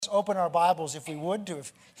Let's open our Bibles, if we would, to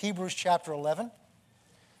Hebrews chapter 11.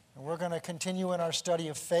 And we're going to continue in our study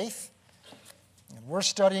of faith. And we're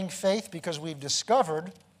studying faith because we've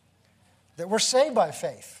discovered that we're saved by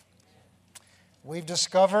faith. We've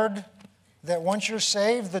discovered that once you're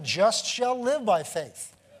saved, the just shall live by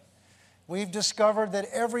faith. We've discovered that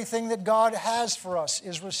everything that God has for us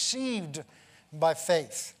is received by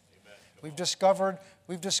faith. We've discovered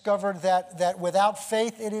that without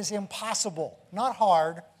faith it is impossible, not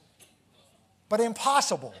hard, but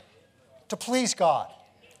impossible to please God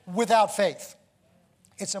without faith.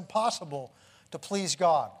 It's impossible to please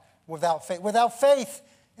God without faith. Without faith,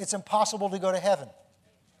 it's impossible to go to heaven.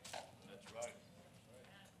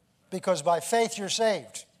 Because by faith you're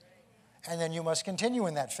saved. And then you must continue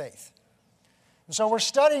in that faith. And so we're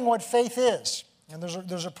studying what faith is. And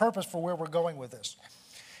there's a purpose for where we're going with this.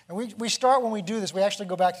 And we start when we do this, we actually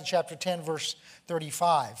go back to chapter 10, verse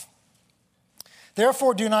 35.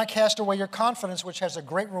 Therefore, do not cast away your confidence, which has a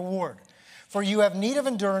great reward. For you have need of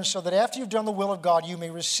endurance, so that after you've done the will of God, you may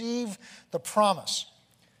receive the promise.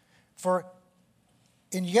 For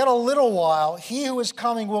in yet a little while, he who is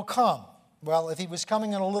coming will come. Well, if he was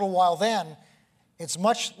coming in a little while then, it's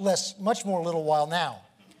much more little while now.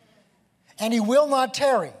 And he will not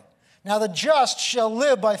tarry. Now the just shall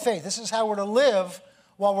live by faith. This is how we're to live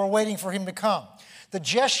while we're waiting for him to come. The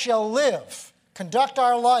just shall live, conduct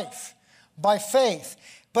our life by faith.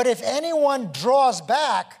 But if anyone draws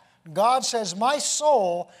back, God says, my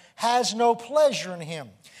soul has no pleasure in him.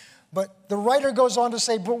 But the writer goes on to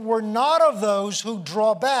say, but we're not of those who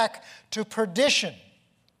draw back to perdition,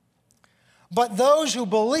 but those who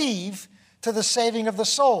believe to the saving of the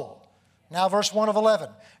soul. Now verse 1 of 11.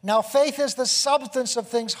 Now faith is the substance of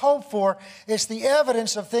things hoped for. It's the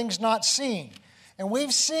evidence of things not seen. And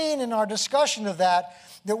we've seen in our discussion of that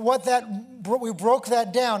we broke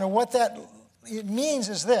that down. And what it means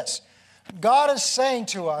is this. God is saying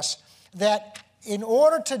to us that in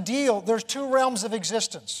order to deal, there's two realms of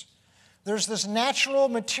existence. There's this natural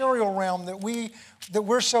material realm that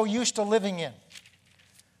we're so used to living in,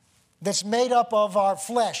 that's made up of our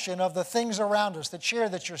flesh and of the things around us, the chair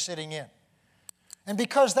that you're sitting in. And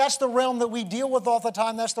because that's the realm that we deal with all the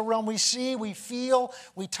time, that's the realm we see, we feel,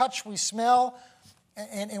 we touch, we smell,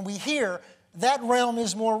 and we hear, that realm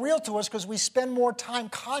is more real to us because we spend more time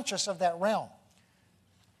conscious of that realm.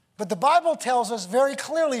 But the Bible tells us very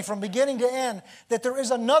clearly from beginning to end that there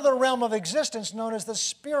is another realm of existence known as the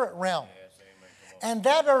spirit realm. And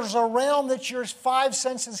that is a realm that your five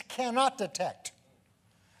senses cannot detect.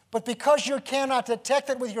 But because you cannot detect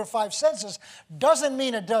it with your five senses doesn't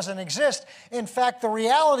mean it doesn't exist. In fact, the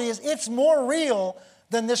reality is it's more real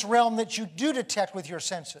than this realm that you do detect with your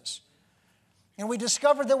senses. And we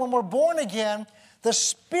discovered that when we're born again, the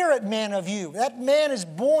spirit man of you, that man is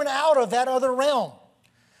born out of that other realm.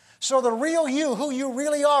 So the real you, who you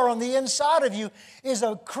really are on the inside of you, is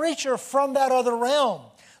a creature from that other realm,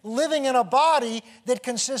 living in a body that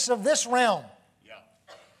consists of this realm.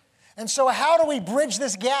 And so how do we bridge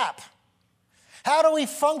this gap? How do we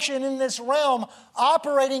function in this realm,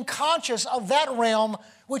 operating conscious of that realm,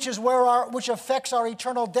 which affects our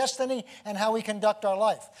eternal destiny and how we conduct our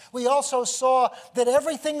life? We also saw that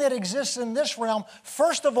everything that exists in this realm,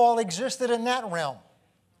 first of all, existed in that realm.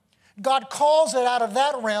 God calls it out of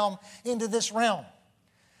that realm into this realm.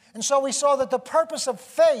 And so we saw that the purpose of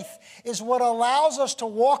faith is what allows us to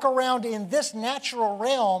walk around in this natural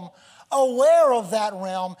realm, aware of that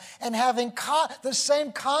realm, and having the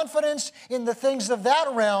same confidence in the things of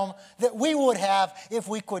that realm that we would have if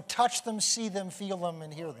we could touch them, see them, feel them,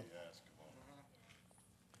 and hear them.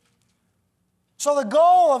 So the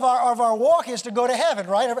goal of our walk is to go to heaven,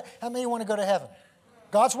 right? How many want to go to heaven?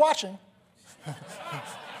 God's watching.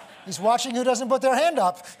 He's watching who doesn't put their hand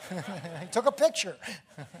up. He took a picture.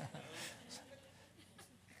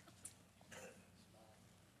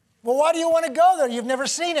 Well, why do you want to go there? You've never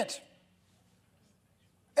seen it.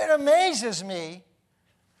 It amazes me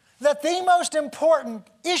that the most important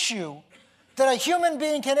issue that a human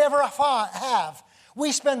being can ever have,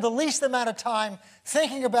 we spend the least amount of time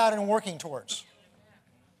thinking about and working towards,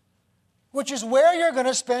 which is where you're going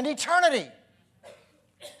to spend eternity.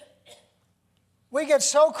 We get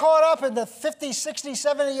so caught up in the 50, 60,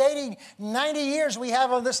 70, 80, 90 years we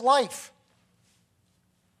have of this life.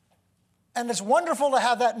 And it's wonderful to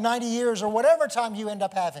have that 90 years or whatever time you end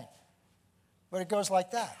up having. But it goes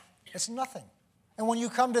like that. It's nothing. And when you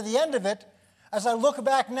come to the end of it, as I look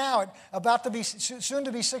back now, soon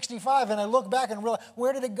to be 65, and I look back and realize,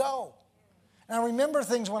 where did it go? And I remember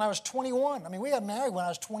things when I was 21. I mean, we got married when I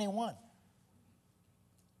was 21.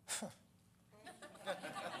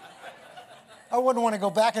 I wouldn't want to go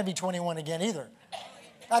back and be 21 again either.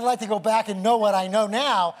 I'd like to go back and know what I know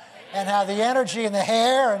now and have the energy and the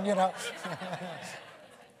hair and,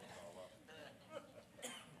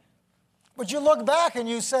 But you look back and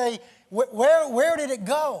you say, where did it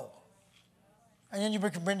go? And then you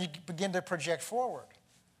begin to project forward.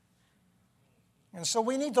 And so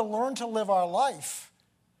we need to learn to live our life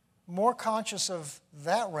more conscious of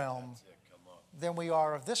that realm than we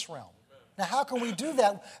are of this realm. Now, how can we do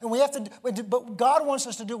that? And we have to, but God wants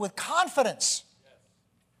us to do it with confidence.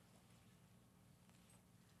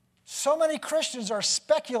 So many Christians are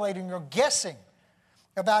speculating or guessing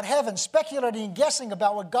about heaven, speculating and guessing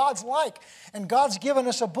about what God's like. And God's given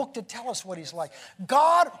us a book to tell us what He's like.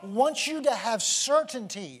 God wants you to have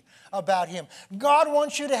certainty about Him. God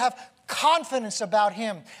wants you to have confidence about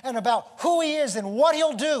Him and about who He is and what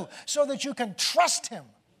He'll do so that you can trust Him.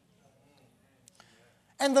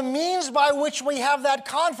 And the means by which we have that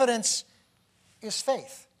confidence is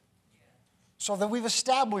faith. So that we've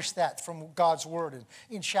established that from God's Word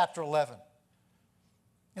in chapter 11.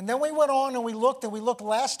 And then we went on and we looked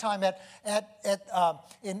last time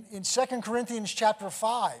in 2 Corinthians chapter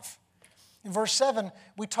 5. In verse 7,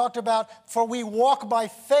 we talked about, for we walk by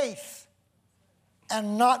faith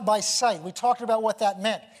and not by sight. We talked about what that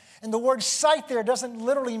meant. And the word sight there doesn't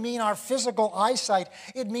literally mean our physical eyesight.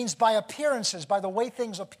 It means by appearances, by the way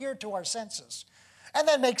things appear to our senses. And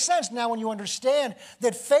that makes sense now when you understand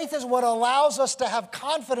that faith is what allows us to have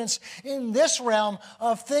confidence in this realm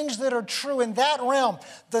of things that are true in that realm.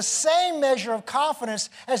 The same measure of confidence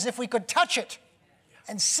as if we could touch it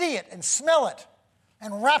and see it and smell it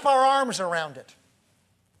and wrap our arms around it.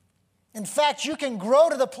 In fact, you can grow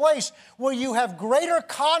to the place where you have greater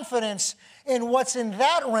confidence in what's in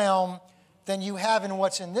that realm than you have in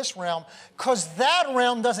what's in this realm, because that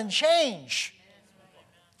realm doesn't change,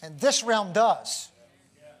 and this realm does.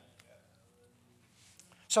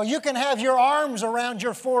 So you can have your arms around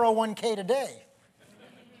your 401k today,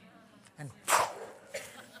 and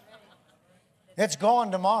it's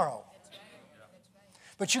gone tomorrow.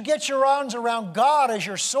 But you get your arms around God as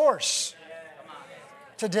your source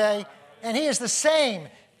today, and He is the same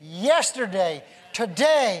yesterday,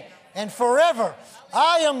 today, and forever.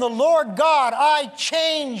 I am the Lord God, I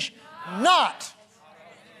change not.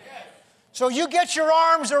 So you get your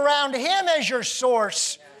arms around Him as your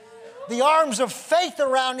source, the arms of faith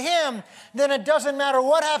around Him, then it doesn't matter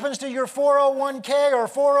what happens to your 401k or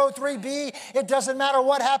 403b. It doesn't matter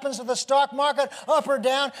what happens to the stock market, up or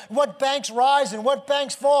down, what banks rise and what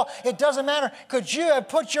banks fall. It doesn't matter, because you have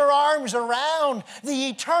put your arms around the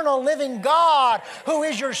eternal living God, who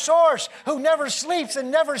is your source, who never sleeps and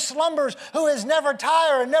never slumbers, who is never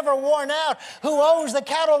tired and never worn out, who owns the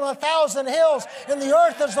cattle on 1,000 hills, and the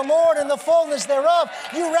earth is the Lord and the fullness thereof.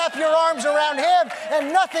 You wrap your arms around Him,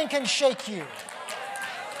 and nothing can shake you.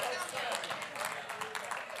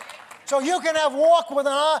 So you can have walk with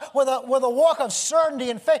a walk of certainty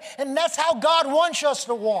and faith, and that's how God wants us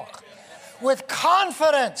to walk, with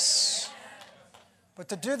confidence. But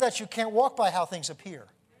to do that, you can't walk by how things appear.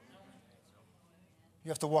 You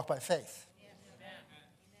have to walk by faith.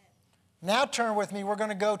 Now turn with me. We're going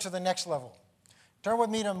to go to the next level. Turn with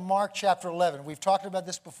me to Mark chapter 11. We've talked about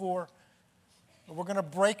this before, but we're going to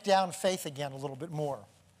break down faith again a little bit more.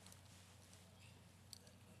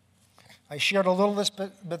 I shared a little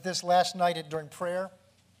bit this last night during prayer.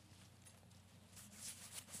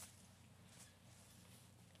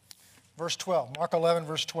 Verse 12, Mark 11,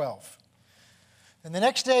 verse 12. And the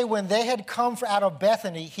next day when they had come out of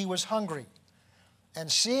Bethany, He was hungry. And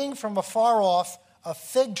seeing from afar off a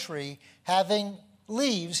fig tree having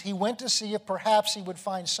leaves, He went to see if perhaps He would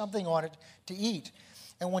find something on it to eat.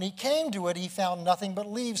 And when He came to it, He found nothing but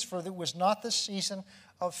leaves, for it was not the season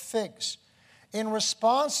of figs. In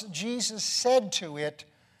response, Jesus said to it,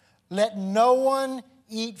 "Let no one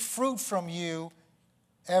eat fruit from you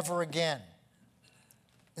ever again."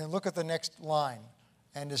 And look at the next line.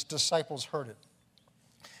 And His disciples heard it.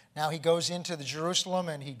 Now He goes into the Jerusalem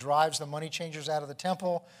and He drives the money changers out of the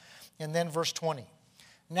temple. And then verse 20.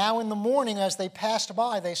 Now in the morning as they passed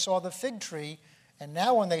by, they saw the fig tree. And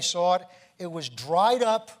now when they saw it, it was dried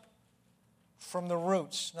up from the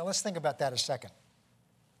roots. Now let's think about that a second.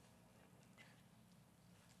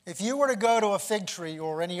 If you were to go to a fig tree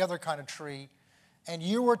or any other kind of tree, and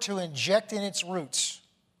you were to inject in its roots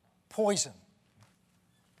poison,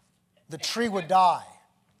 the tree would die.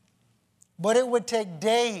 But it would take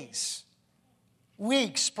days,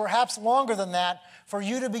 weeks, perhaps longer than that, for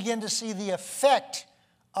you to begin to see the effect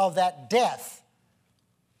of that death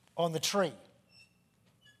on the tree.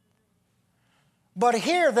 But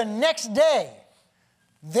here, the next day,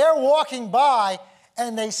 they're walking by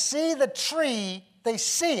and they see the tree. They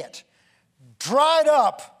see it dried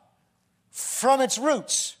up from its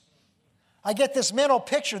roots. I get this mental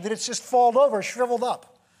picture that it's just fallen over, shriveled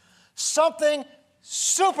up. Something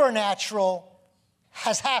supernatural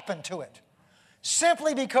has happened to it.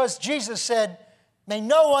 Simply because Jesus said, may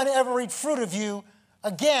no one ever eat fruit of you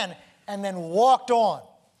again, and then walked on.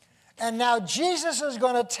 And now Jesus is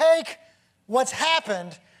going to take what's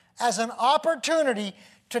happened as an opportunity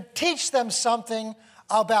to teach them something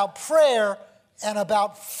about prayer and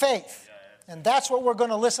about faith. And that's what we're going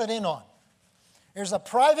to listen in on. There's a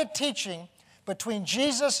private teaching between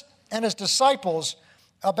Jesus and his disciples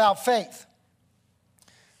about faith.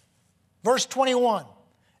 Verse 21,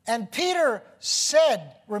 and Peter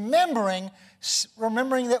said, remembering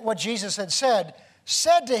that what Jesus had said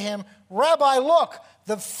to him, Rabbi, look,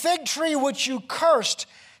 the fig tree which you cursed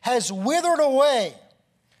has withered away.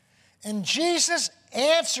 And Jesus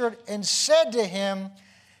answered and said to him,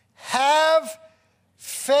 have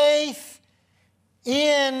faith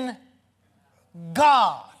in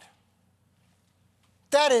God.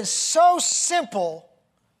 That is so simple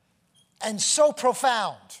and so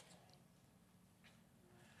profound.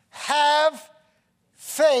 Have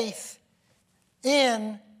faith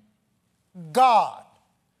in God.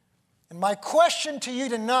 And my question to you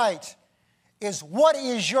tonight is, what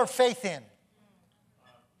is your faith in?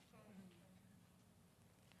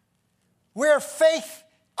 We're Faith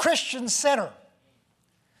Christian Center.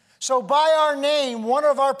 So by our name, one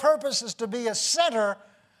of our purposes is to be a center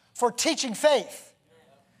for teaching faith.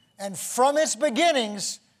 And from its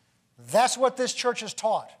beginnings, that's what this church has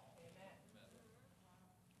taught.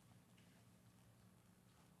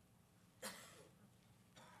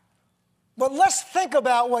 But let's think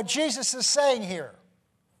about what Jesus is saying here.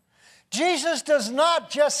 Jesus does not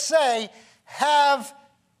just say, have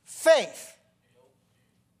faith.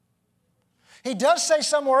 He does say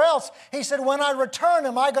somewhere else, he said, when I return,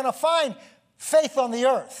 am I going to find faith on the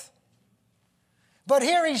earth? But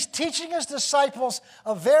here he's teaching his disciples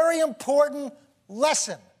a very important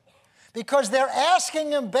lesson, because they're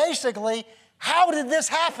asking him basically, how did this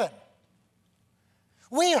happen?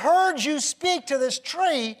 We heard you speak to this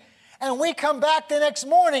tree, and we come back the next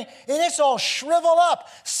morning, and it's all shriveled up.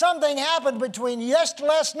 Something happened between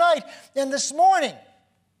last night and this morning.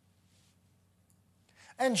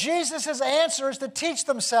 And Jesus' answer is to teach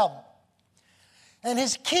them something. And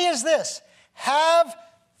his key is this: have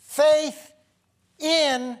faith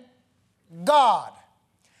in God.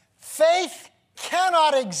 Faith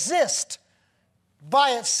cannot exist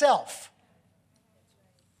by itself.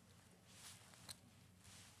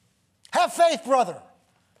 Have faith, brother.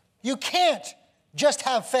 You can't just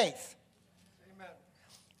have faith.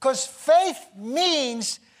 Because faith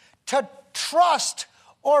means to trust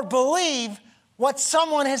or believe what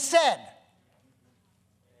someone has said.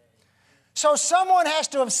 So someone has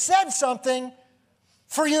to have said something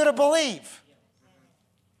for you to believe.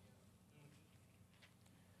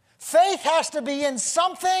 Faith has to be in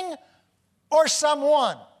something or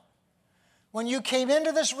someone. When you came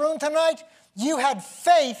into this room tonight, you had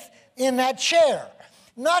faith in that chair.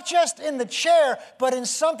 Not just in the chair, but in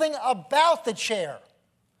something about the chair.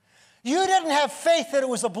 You didn't have faith that it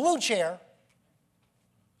was a blue chair.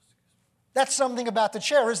 That's something about the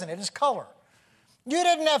chair, isn't it? It's color. You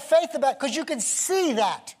didn't have faith about it because you could see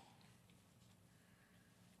that.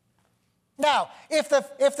 Now, if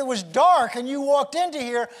it was dark and you walked into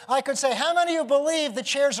here, I could say, how many of you believe the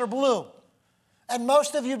chairs are blue? And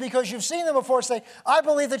most of you, because you've seen them before, say, I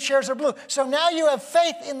believe the chairs are blue. So now you have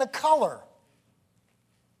faith in the color.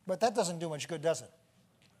 But that doesn't do much good, does it?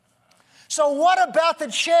 So what about the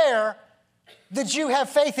chair did you have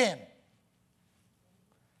faith in?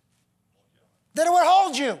 That it would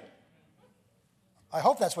hold you. I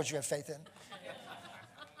hope that's what you have faith in.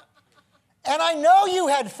 And I know you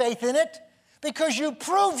had faith in it because you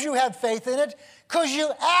proved you had faith in it because you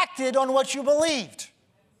acted on what you believed.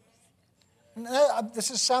 This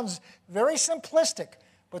sounds very simplistic,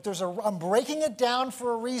 but I'm breaking it down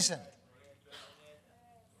for a reason.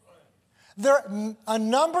 There are a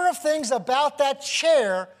number of things about that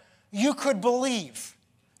chair you could believe.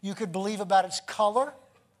 You could believe about its color.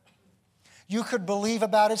 You could believe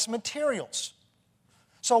about its materials.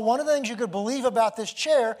 So one of the things you could believe about this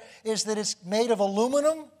chair is that it's made of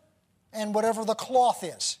aluminum and whatever the cloth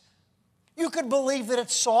is. You could believe that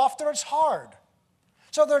it's soft or it's hard.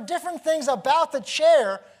 So there are different things about the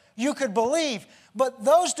chair you could believe, but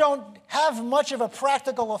those don't have much of a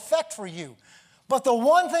practical effect for you. But the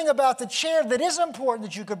one thing about the chair that is important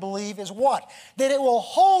that you could believe is what? That it will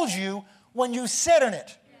hold you when you sit in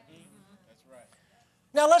it. That's right.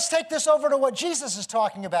 Now let's take this over to what Jesus is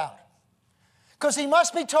talking about. Because he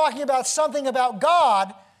must be talking about something about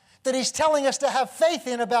God that he's telling us to have faith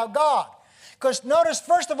in about God. Because notice,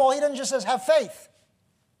 first of all, he doesn't just say have faith.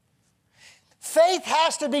 Faith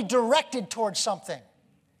has to be directed towards something.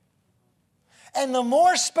 And the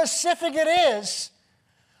more specific it is,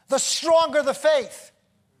 the stronger the faith.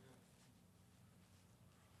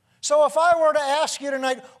 So if I were to ask you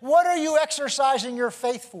tonight, what are you exercising your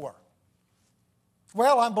faith for?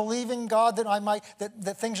 Well, I'm believing God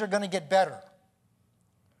that things are going to get better.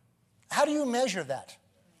 How do you measure that?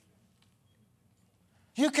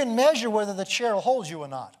 You can measure whether the chair will hold you or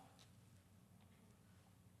not.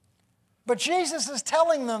 But Jesus is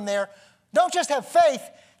telling them there, don't just have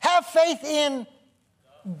faith in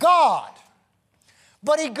God.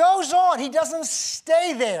 But he goes on, he doesn't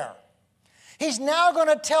stay there. He's now going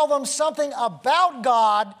to tell them something about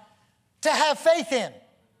God to have faith in.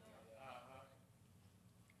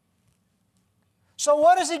 So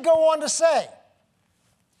what does he go on to say?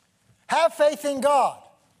 Have faith in God.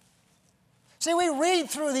 See, we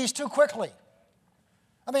read through these too quickly.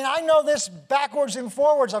 I mean, I know this backwards and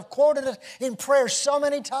forwards. I've quoted it in prayer so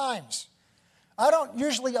many times. I'm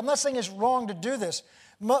not saying it's wrong to do this.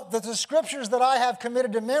 The scriptures that I have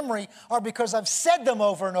committed to memory are because I've said them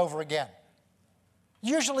over and over again.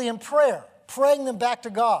 Usually in prayer, praying them back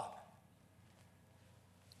to God.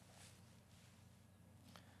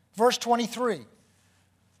 Verse 23.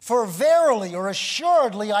 For verily or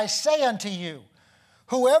assuredly I say unto you,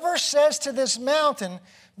 whoever says to this mountain,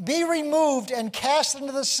 be removed and cast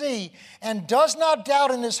into the sea, and does not doubt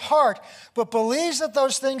in his heart, but believes that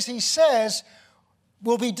those things he says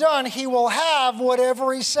will be done, he will have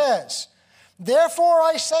whatever he says. Therefore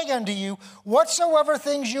I say unto you, whatsoever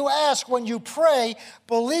things you ask when you pray,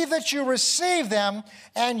 believe that you receive them,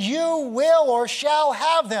 and you will or shall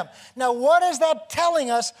have them. Now, what is that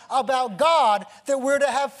telling us about God that we're to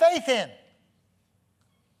have faith in?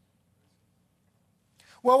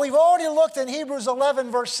 Well, we've already looked in Hebrews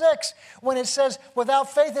 11, verse 6, when it says,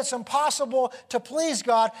 without faith it's impossible to please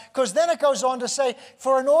God, because then it goes on to say,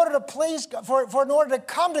 for in order to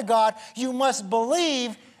come to God, you must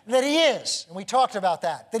believe that he is. And we talked about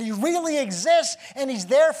that he really exists and he's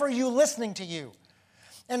there for you, listening to you.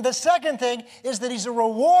 And the second thing is that he's a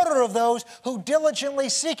rewarder of those who diligently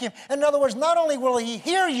seek him. In other words, not only will he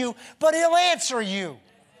hear you, but he'll answer you.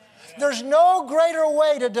 There's no greater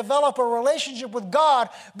way to develop a relationship with God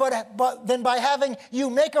than by having you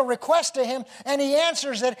make a request to him and he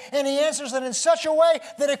answers it, and he answers it in such a way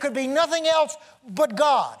that it could be nothing else but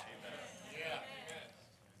God.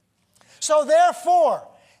 So therefore,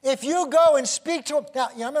 if you go and speak to him, now,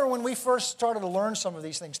 I remember when we first started to learn some of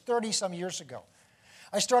these things 30-some years ago,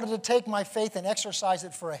 I started to take my faith and exercise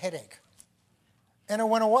it for a headache. And it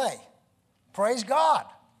went away. Praise God.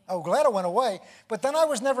 I'm glad it went away. But then I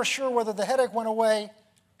was never sure whether the headache went away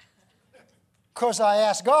because I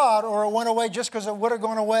asked God, or it went away just because it would have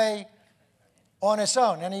gone away on its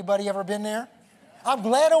own. Anybody ever been there? I'm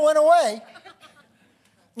glad it went away.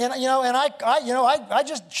 And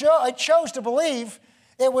I chose to believe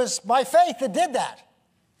it was my faith that did that.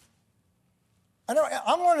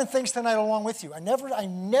 I'm learning things tonight along with you. I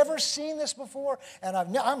never seen this before, and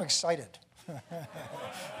I'm excited.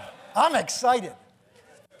 I'm excited.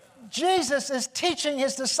 Jesus is teaching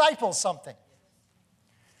his disciples something.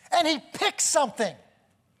 And he picks something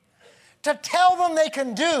to tell them they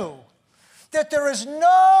can do that there is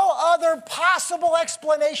no other possible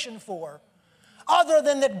explanation for other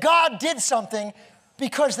than that God did something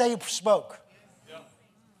because they spoke.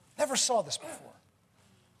 Never saw this before.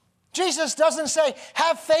 Jesus doesn't say,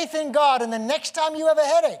 have faith in God, and the next time you have a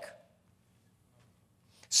headache,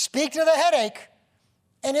 speak to the headache,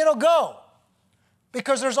 and it'll go.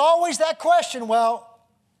 Because there's always that question, well,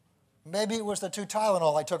 maybe it was the 2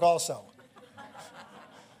 Tylenol I took also.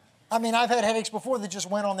 I mean, I've had headaches before that just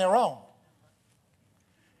went on their own.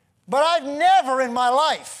 But I've never in my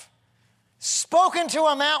life spoken to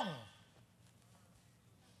a mountain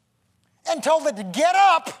and told it to get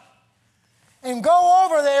up and go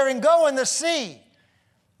over there and go in the sea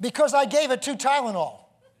because I gave it 2 Tylenol.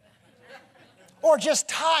 Or just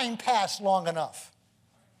time passed long enough.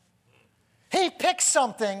 He picked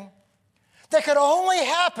something that could only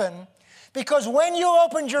happen because when you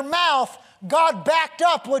opened your mouth, God backed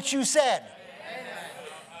up what you said.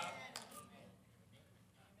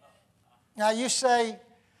 Now you say,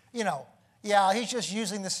 yeah, he's just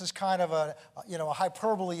using this as kind of a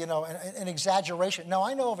hyperbole, an exaggeration. No,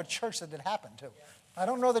 I know of a church that it happened to. I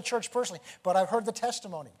don't know the church personally, but I've heard the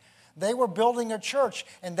testimony. They were building a church,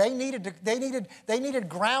 and they needed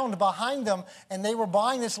ground behind them, and they were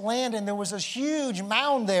buying this land, and there was this huge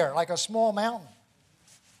mound there, like a small mountain.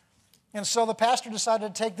 And so the pastor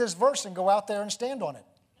decided to take this verse and go out there and stand on it.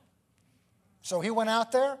 So he went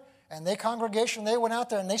out there, and their congregation, they went out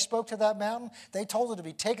there and they spoke to that mountain. They told it to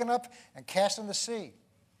be taken up and cast in the sea.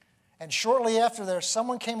 And shortly after there,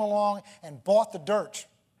 someone came along and bought the dirt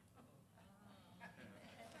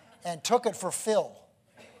and took it for fill.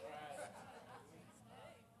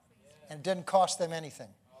 And it didn't cost them anything.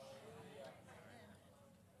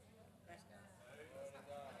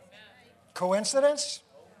 Coincidence?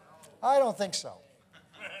 I don't think so.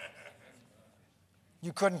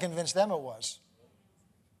 You couldn't convince them it was.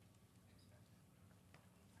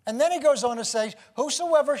 And then he goes on to say,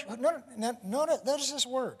 whosoever, notice this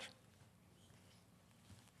word.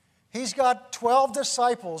 He's got 12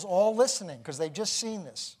 disciples all listening because they've just seen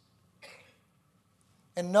this.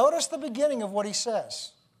 And notice the beginning of what he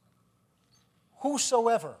says.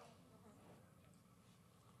 Whosoever.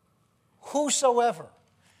 Whosoever.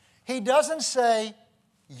 He doesn't say,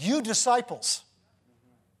 you disciples.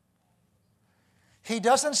 He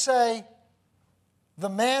doesn't say, the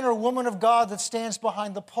man or woman of God that stands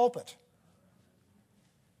behind the pulpit.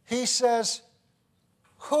 He says,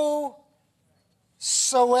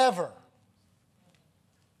 whosoever.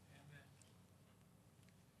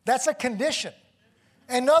 That's a condition.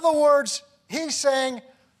 In other words, he's saying,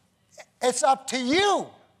 it's up to you.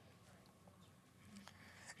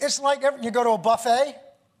 It's like you go to a buffet.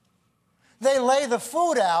 They lay the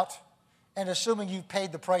food out, and assuming you've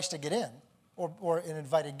paid the price to get in, or an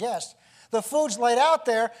invited guest, the food's laid out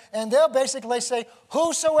there, and they'll basically say,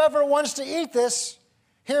 whosoever wants to eat this,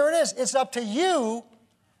 here it is. It's up to you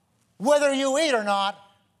whether you eat or not,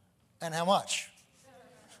 and how much.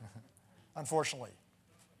 Unfortunately.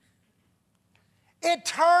 It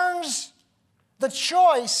turns the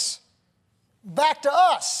choice back to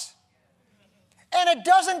us. And it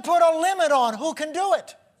doesn't put a limit on who can do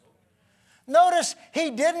it. Notice he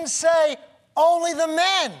didn't say only the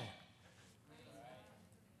men.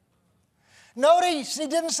 Notice he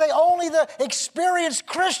didn't say only the experienced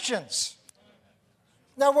Christians.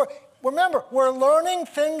 Now remember, we're learning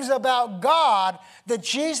things about God that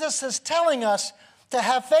Jesus is telling us to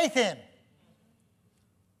have faith in.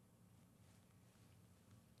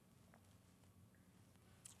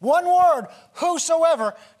 One word,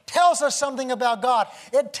 whosoever, tells us something about God.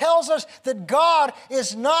 It tells us that God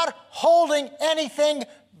is not holding anything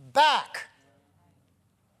back.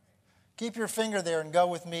 Keep your finger there and go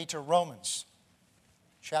with me to Romans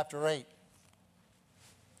chapter 8.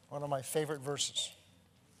 One of my favorite verses.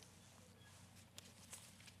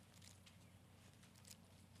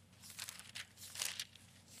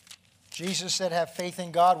 Jesus said, have faith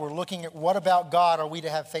in God. We're looking at what about God are we to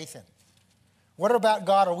have faith in? What about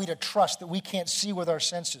God are we to trust that we can't see with our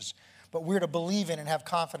senses, but we're to believe in and have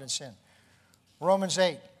confidence in? Romans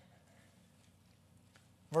 8,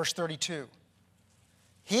 verse 32.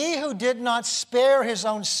 He who did not spare his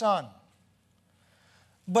own son,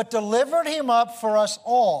 but delivered him up for us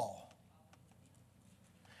all,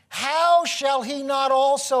 how shall he not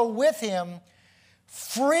also with him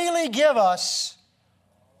freely give us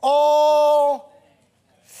all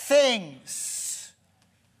things?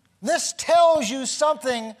 This tells you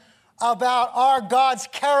something about our God's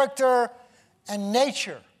character and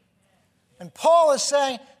nature. And Paul is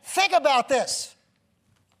saying, think about this.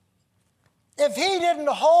 If he didn't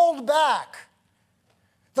hold back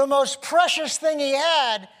the most precious thing he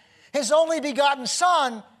had, his only begotten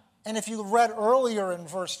son, and if you read earlier in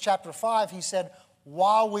chapter 5, he said,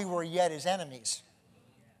 while we were yet his enemies.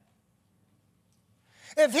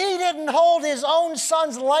 If he didn't hold his own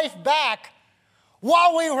son's life back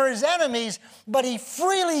while we were his enemies, but he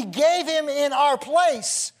freely gave him in our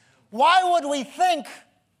place, why would we think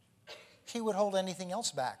he would hold anything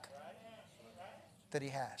else back that he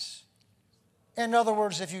has? In other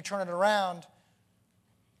words, if you turn it around,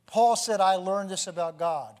 Paul said, I learned this about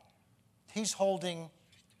God. He's holding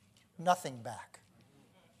nothing back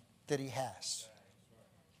that he has.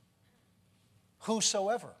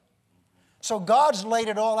 Whosoever. So God's laid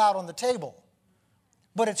it all out on the table,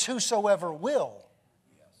 but it's whosoever will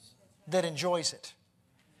that enjoys it.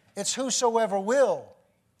 It's whosoever will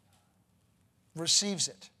receives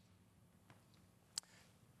it.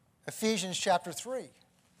 Ephesians chapter 3.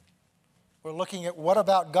 We're looking at what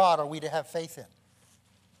about God are we to have faith in?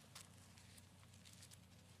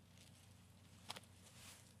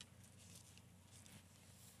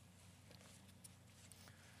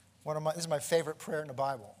 This is my favorite prayer in the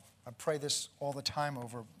Bible. I pray this all the time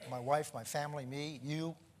over my wife, my family, me,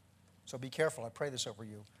 you. So be careful. I pray this over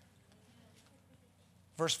you.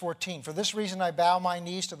 Verse 14, for this reason I bow my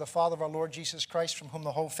knees to the Father of our Lord Jesus Christ, from whom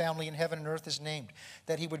the whole family in heaven and earth is named,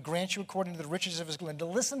 that he would grant you according to the riches of his glory. And to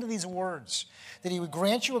listen to these words, that he would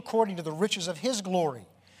grant you according to the riches of his glory,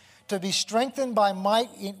 to be strengthened by might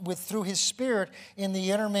through his Spirit in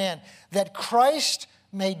the inner man, that Christ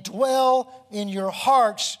may dwell in your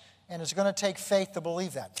hearts, and it's going to take faith to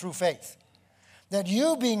believe that, through faith. That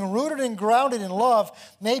you, being rooted and grounded in love,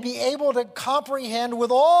 may be able to comprehend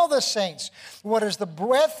with all the saints what is the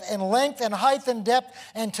breadth and length and height and depth,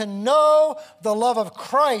 and to know the love of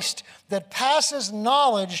Christ that passes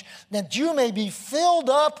knowledge, that you may be filled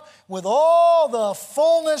up with all the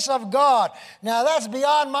fullness of God. Now that's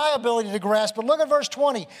beyond my ability to grasp, but look at verse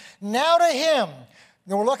 20. Now to him,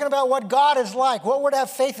 and we're looking about what God is like, what we're to have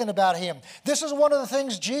faith in about him. This is one of the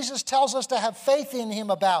things Jesus tells us to have faith in him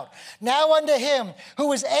about. Now unto him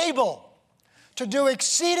who is able to do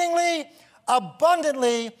exceedingly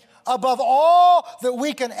abundantly above all that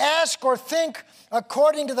we can ask or think,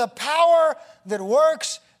 according to the power that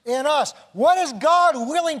works in us. What is God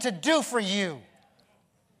willing to do for you?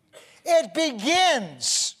 It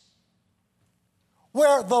begins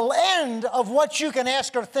where the end of what you can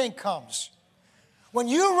ask or think comes. When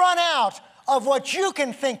you run out of what you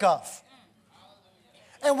can think of,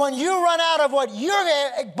 and when you run out of what you're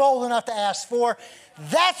bold enough to ask for,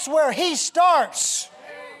 that's where he starts.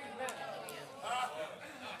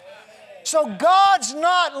 So God's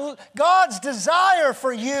desire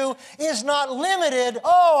for you is not limited.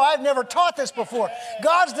 Oh, I've never taught this before.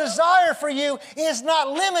 God's desire for you is not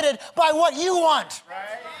limited by what you want.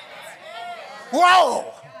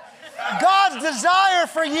 Whoa! God's desire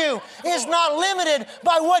for you is not limited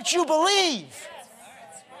by what you believe.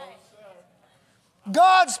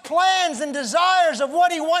 God's plans and desires of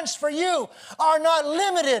what he wants for you are not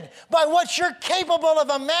limited by what you're capable of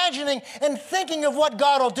imagining and thinking of what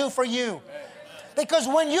God will do for you. Because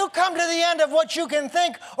when you come to the end of what you can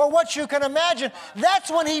think or what you can imagine, that's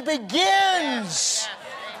when he begins.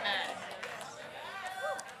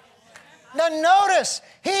 Now notice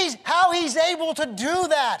how he's able to do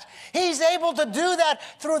that. He's able to do that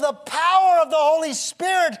through the power of the Holy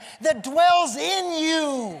Spirit that dwells in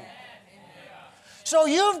you. So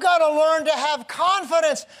you've got to learn to have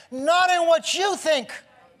confidence not in what you think,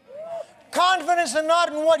 confidence and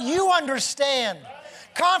not in what you understand,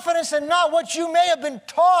 confidence in not what you may have been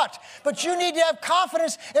taught, but you need to have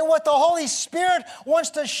confidence in what the Holy Spirit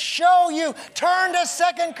wants to show you. Turn to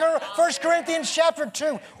 1 Corinthians chapter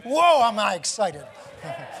 2. Whoa, am I excited.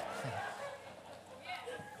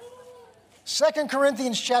 2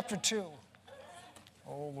 Corinthians chapter 2.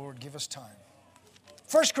 Oh, Lord, give us time.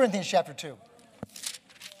 1 Corinthians chapter 2.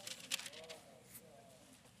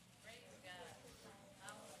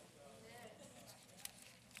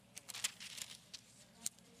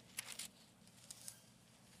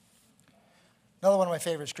 Another one of my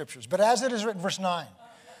favorite scriptures. But as it is written, verse 9,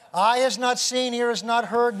 eye has not seen, ear has not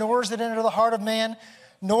heard, nor is it entered the heart of man,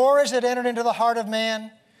 nor is it entered into the heart of man.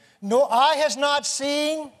 No, eye has not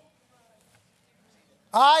seen.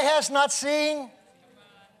 Eye has not seen.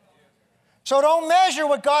 So don't measure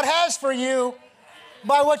what God has for you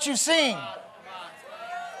by what you've seen.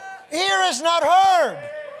 Ear has not heard.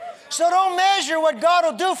 So don't measure what God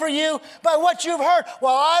will do for you by what you've heard.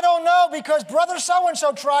 Well, I don't know because brother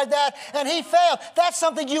so-and-so tried that and he failed. That's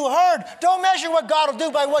something you heard. Don't measure what God will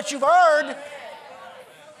do by what you've heard.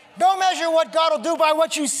 Don't measure what God will do by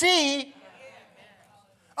what you see.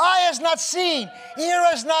 Eye has not seen, ear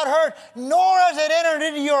has not heard, nor has it entered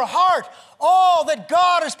into your heart all that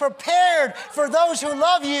God has prepared for those who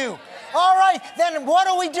love you. All right, then what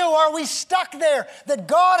do? Are we stuck there? That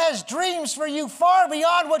God has dreams for you far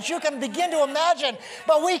beyond what you can begin to imagine,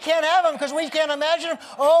 but we can't have them because we can't imagine them?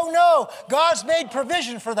 Oh no, God's made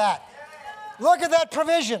provision for that. Look at that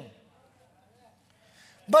provision.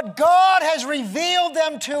 But God has revealed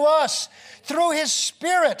them to us through his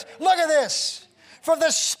Spirit. Look at this. For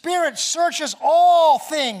the Spirit searches all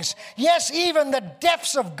things, yes, even the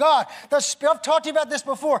depths of God. I've talked to you about this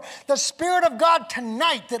before. The Spirit of God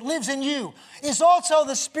tonight that lives in you is also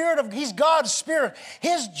the Spirit of, he's God's Spirit.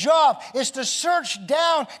 His job is to search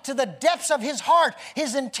down to the depths of his heart,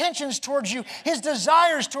 his intentions towards you, his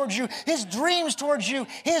desires towards you, his dreams towards you,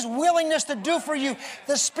 his willingness to do for you.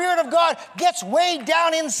 The Spirit of God gets way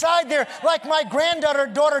down inside there like my granddaughter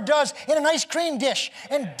does in an ice cream dish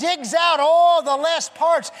and digs out all the last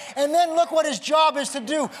parts. And then look what his job is to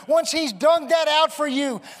do once he's dug that out for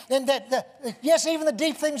you. And yes, even the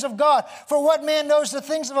deep things of God. For what man knows the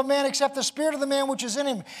things of a man except the Spirit of the man which is in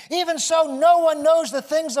him? Even so, no one knows the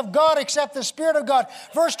things of God except the Spirit of God.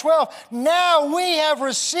 Verse 12, now we have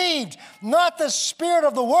received not the spirit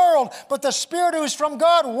of the world, but the Spirit who is from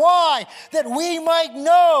God. Why? That we might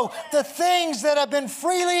know the things that have been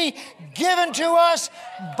freely given to us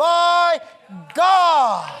by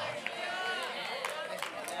God.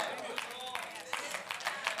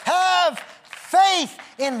 Have faith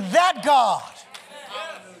in that God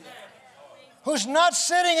who's not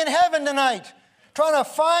sitting in heaven tonight trying to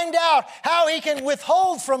find out how he can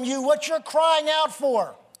withhold from you what you're crying out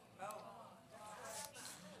for.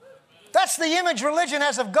 That's the image religion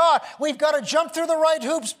has of God. We've got to jump through the right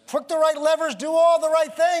hoops, prick the right levers, do all the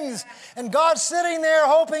right things. And God's sitting there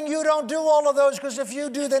hoping you don't do all of those, because if you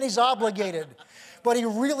do, then he's obligated. But he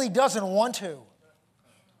really doesn't want to.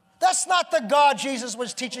 That's not the God Jesus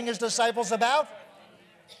was teaching his disciples about.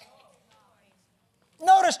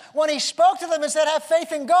 Notice when he spoke to them and said, have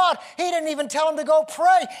faith in God, he didn't even tell them to go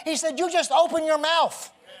pray. He said, you just open your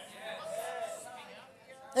mouth.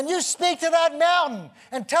 And you speak to that mountain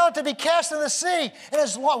and tell it to be cast in the sea.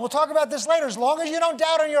 And we'll talk about this later. As long as you don't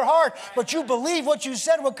doubt in your heart, but you believe what you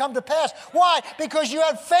said will come to pass. Why? Because you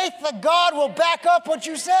have faith that God will back up what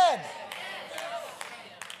you said.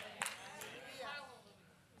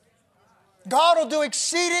 God will do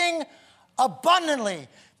exceeding abundantly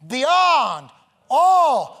beyond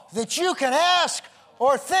all that you can ask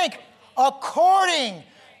or think, according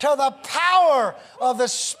to the power of the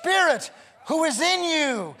Spirit who is in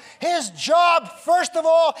you. His job, first of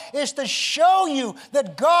all, is to show you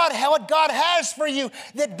that what God has for you,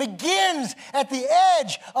 that begins at the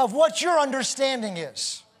edge of what your understanding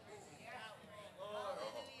is.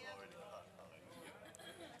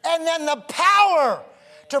 And then the power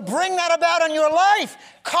to bring that about in your life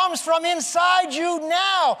comes from inside you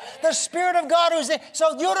now. The Spirit of God who's in.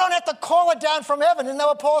 So you don't have to call it down from heaven. Isn't that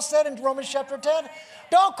what Paul said in Romans chapter 10?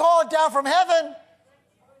 Don't call it down from heaven.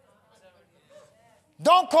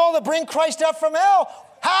 Don't call to bring Christ up from hell.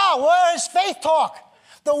 How? Where is faith talk?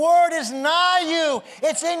 The word is nigh you.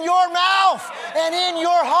 It's in your mouth and in your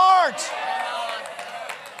heart.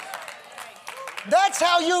 That's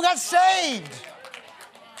how you got saved.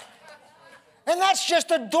 And that's just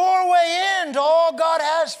a doorway into all God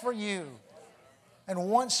has for you and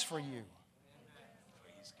wants for you.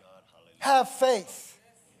 Have faith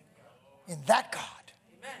in that God.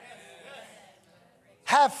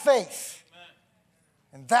 Have faith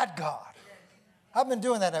in that God. I've been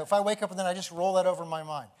doing that now. If I wake up and then I just roll that over my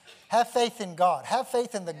mind. Have faith in God. Have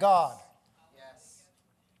faith in the God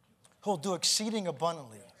who will do exceeding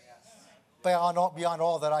abundantly beyond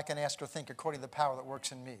all that I can ask or think, according to the power that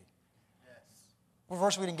works in me. Well,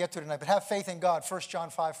 verse we didn't get to tonight, but have faith in God. 1 John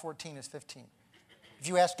 5:14 is 15. If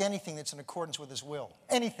you ask anything that's in accordance with his will,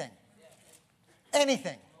 anything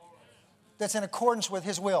that's in accordance with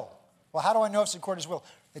his will. Well, how do I know if it's in accordance with his will?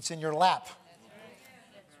 It's in your lap.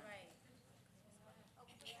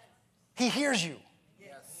 He hears you.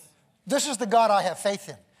 This is the God I have faith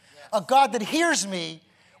in. A God that hears me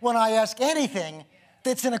when I ask anything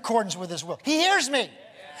that's in accordance with his will. He hears me.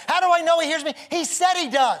 How do I know he hears me? He said he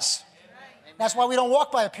does. That's why we don't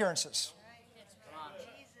walk by appearances.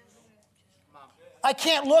 I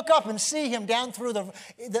can't look up and see him down through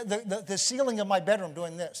the ceiling of my bedroom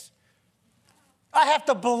doing this. I have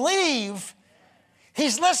to believe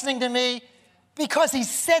he's listening to me because he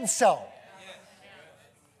said so.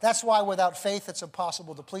 That's why without faith it's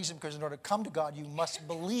impossible to please him, because in order to come to God, you must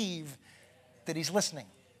believe that he's listening.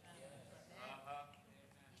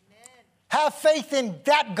 Have faith in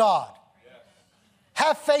that God.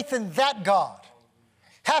 Have faith in that God.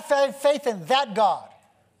 Have faith in that God.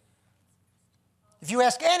 If you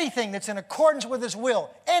ask anything that's in accordance with his will,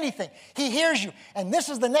 anything, he hears you. And this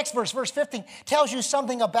is the next verse, verse 15, tells you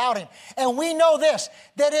something about him. And we know this,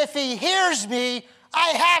 that if he hears me, I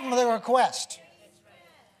have the request.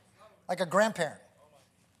 Like a grandparent.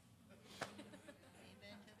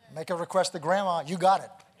 Make a request to grandma, you got it.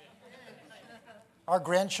 Our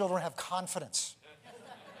grandchildren have confidence.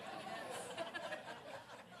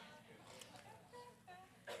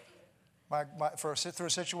 Through a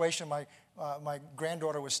situation, my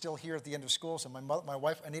granddaughter was still here at the end of school, so my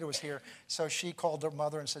wife, Anita, was here, so she called her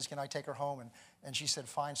mother and says, can I take her home? And she said,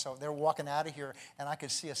 fine. So they're walking out of here, and I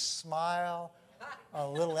could see a smile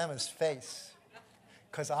on little Emma's face,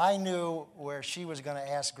 because I knew where she was going to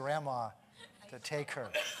ask Grandma to take her.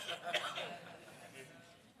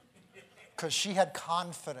 Because she had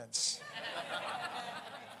confidence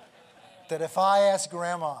that if I ask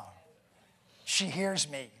Grandma, she hears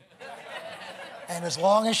me. And as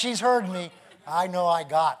long as she's heard me, I know I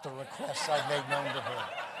got the requests I've made known to her.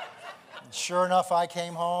 And sure enough, I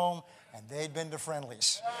came home, and they'd been to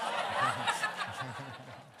Friendly's.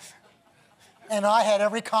 And I had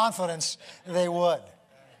every confidence they would.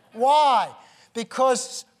 Why?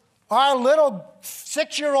 Because our little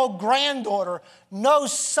 6-year-old granddaughter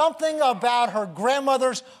knows something about her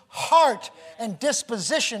grandmother's heart and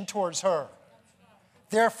disposition towards her.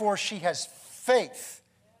 Therefore, she has faith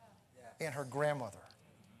in her grandmother.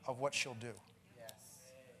 of what she'll do.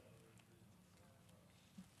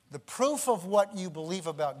 The proof of what you believe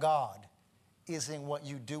about God is in what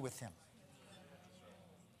you do with him.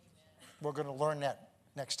 We're going to learn that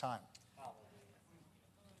next time.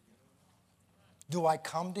 Do I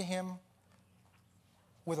come to him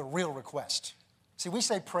with a real request? See, we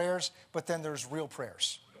say prayers, but then there's real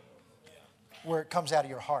prayers where it comes out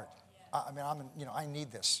of your heart. I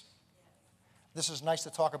need this. This is nice to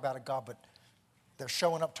talk about it, God, but they're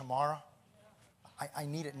showing up tomorrow. I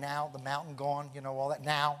need it now. The mountain gone, all that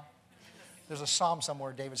now. There's a psalm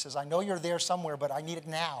somewhere, David says, I know you're there somewhere, but I need it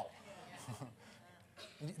now.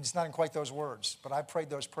 It's not in quite those words, but I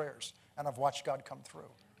prayed those prayers, and I've watched God come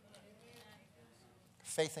through.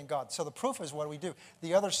 Faith in God. So the proof is what we do.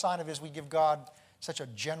 The other sign of it is we give God such a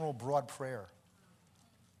general, broad prayer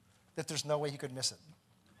that there's no way he could miss it.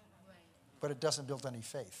 But it doesn't build any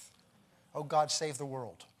faith. Oh, God, save the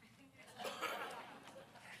world.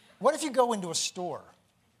 What if you go into a store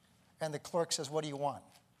and the clerk says, what do you want?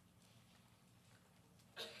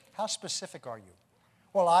 How specific are you?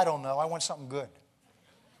 Well, I don't know. I want something good.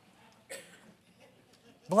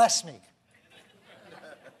 Bless me.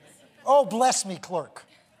 Oh, bless me, clerk.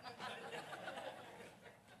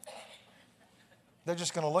 They're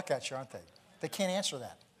just going to look at you, aren't they? They can't answer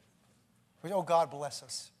that. Oh, God bless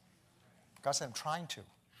us. God said, I'm trying to.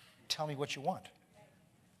 Tell me what you want.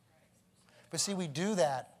 But see, we do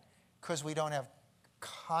that because we don't have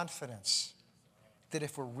confidence that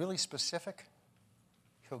if we're really specific,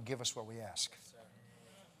 he'll give us what we ask.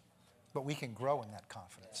 But we can grow in that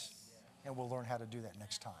confidence. And we'll learn how to do that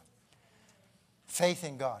next time. Faith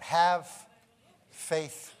in God. Have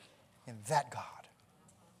faith in that God.